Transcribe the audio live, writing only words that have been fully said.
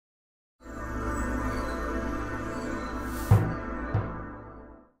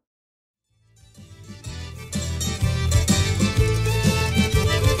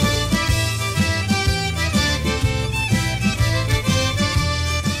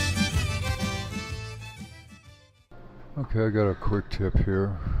Okay, I got a quick tip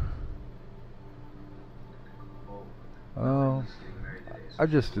here. Uh, I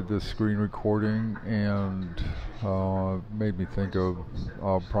just did this screen recording and made me think of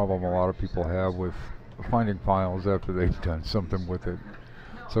a problem a lot of people have with finding files after they've done something with it.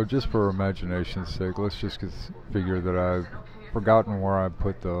 So just for imagination's sake, let's just figure that I've forgotten where I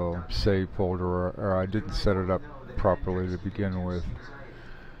put the save folder, or I didn't set it up properly to begin with.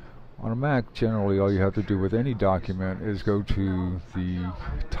 On a Mac, generally all you have to do with any document is go to the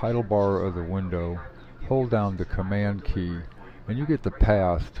title bar of the window, hold down the Command key, and you get the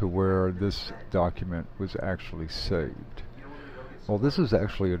path to where this document was actually saved. Well, this is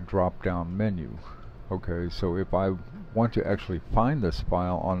actually a drop-down menu. Okay, so if I want to actually find this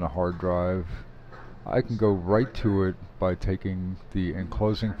file on the hard drive, I can go right to it by taking the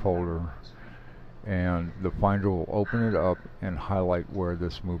enclosing folder, and the Finder will open it up and highlight where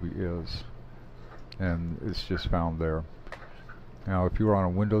this movie is, and it's just found there. Now if you were on a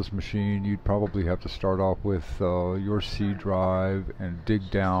Windows machine, you'd probably have to start off with your C drive and dig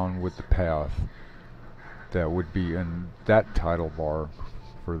down with the path that would be in that title bar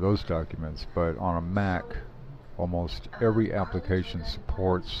for those documents. But on a Mac, almost every application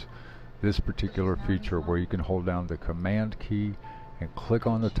supports this particular feature where you can hold down the Command key and click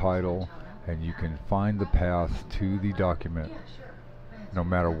on the title, and you can find the path to the document no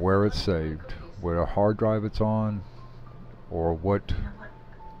matter where it's saved, what hard drive it's on, or what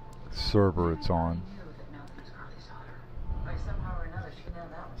server it's on.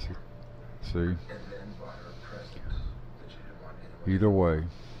 See? Either way,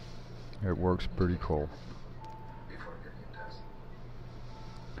 it works pretty cool.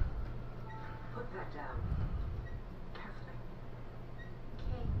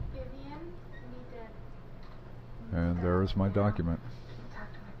 And there's my document.